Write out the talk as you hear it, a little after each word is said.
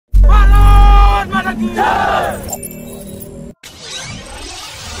The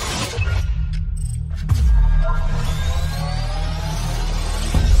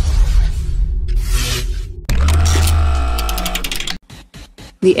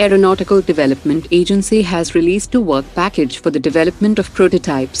Aeronautical Development Agency has released a work package for the development of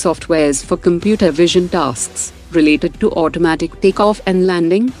prototype softwares for computer vision tasks related to automatic takeoff and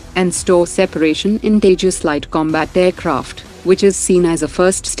landing, and store separation in Tejas light combat aircraft, which is seen as a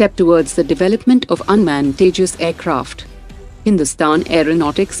first step towards the development of unmanned Tejas aircraft. Hindustan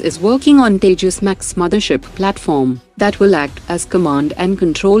Aeronautics is working on Tejas Max mothership platform that will act as command and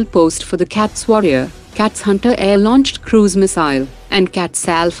control post for the CATS Warrior, CATS Hunter air-launched cruise missile, and CATS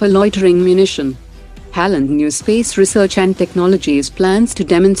Alpha loitering munition. Haaland New Space Research and Technologies plans to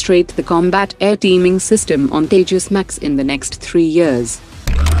demonstrate the combat air teaming system on Tejas Max in the next 3 years.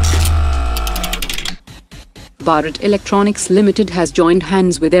 Bharat Electronics Limited has joined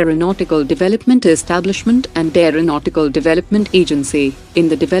hands with Aeronautical Development Establishment and Aeronautical Development Agency in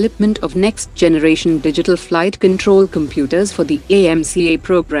the development of next-generation digital flight control computers for the AMCA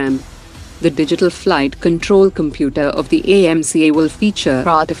program. The digital flight control computer of the AMCA will feature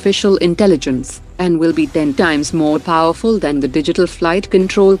artificial intelligence and will be 10 times more powerful than the digital flight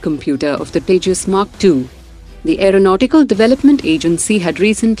control computer of the Tejas Mark II. The Aeronautical Development Agency had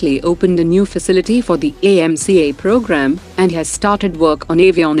recently opened a new facility for the AMCA program and has started work on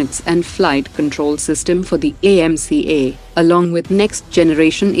avionics and flight control system for the AMCA, along with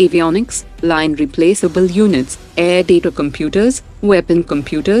next-generation avionics, line replaceable units, air data computers, weapon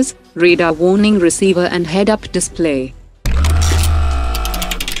computers, radar warning receiver and head-up display.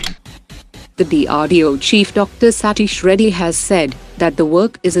 The DRDO Chief Dr. Satish Reddy has said that the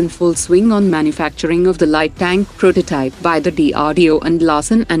work is in full swing on manufacturing of the light tank prototype by the DRDO and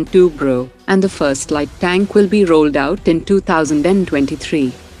Larsen & Toubro, and the first light tank will be rolled out in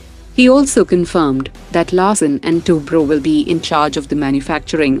 2023. He also confirmed that Larsen & Toubro will be in charge of the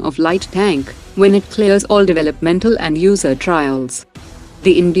manufacturing of light tank when it clears all developmental and user trials.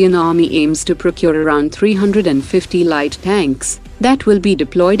 The Indian Army aims to procure around 350 light tanks that will be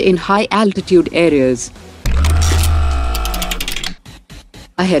deployed in high-altitude areas.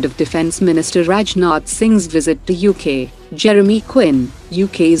 Ahead of Defence Minister Rajnath Singh's visit to UK, Jeremy Quin,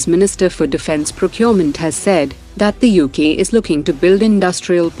 UK's Minister for Defence Procurement, has said that the UK is looking to build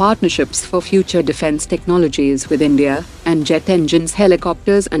industrial partnerships for future defence technologies with India, and jet engines,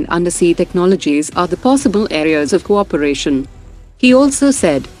 helicopters and undersea technologies are the possible areas of cooperation. He also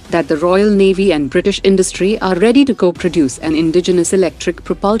said that the Royal Navy and British industry are ready to co-produce an indigenous electric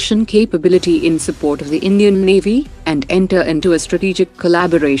propulsion capability in support of the Indian Navy and enter into a strategic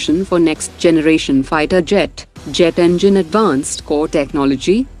collaboration for next-generation fighter jet engine advanced core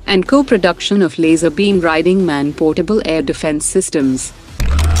technology, and co-production of laser beam riding man-portable air defense systems.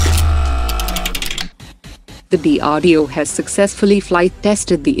 The DRDO has successfully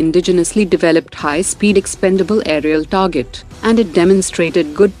flight-tested the indigenously developed high-speed expendable aerial target, and it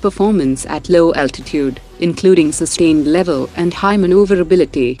demonstrated good performance at low altitude, including sustained level and high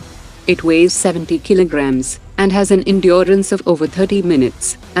maneuverability. It weighs 70 kilograms and has an endurance of over 30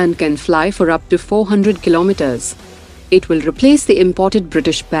 minutes and can fly for up to 400 kilometers. It will replace the imported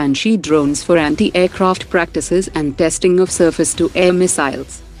British Banshee drones for anti-aircraft practices and testing of surface-to-air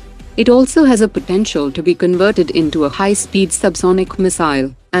missiles. It also has a potential to be converted into a high-speed subsonic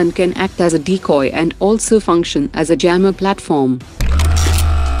missile and can act as a decoy and also function as a jammer platform.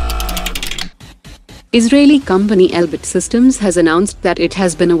 Israeli company Elbit Systems has announced that it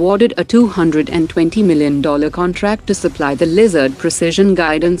has been awarded a $220 million contract to supply the Lizard precision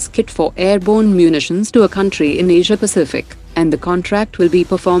guidance kit for airborne munitions to a country in Asia-Pacific, and the contract will be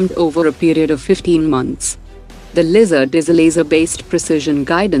performed over a period of 15 months. The Lizard is a laser-based precision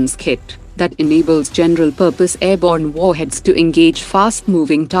guidance kit that enables general-purpose airborne warheads to engage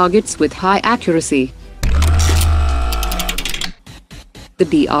fast-moving targets with high accuracy.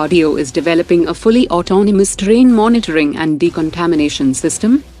 The DRDO is developing a fully autonomous terrain monitoring and decontamination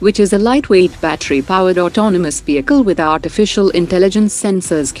system, which is a lightweight battery-powered autonomous vehicle with artificial intelligence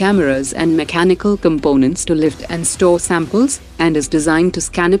sensors, cameras and mechanical components to lift and store samples, and is designed to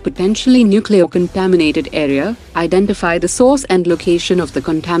scan a potentially nuclear-contaminated area, identify the source and location of the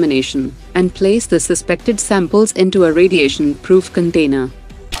contamination, and place the suspected samples into a radiation-proof container.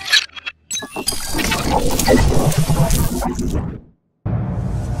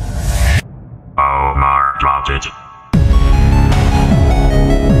 Omar dropped it.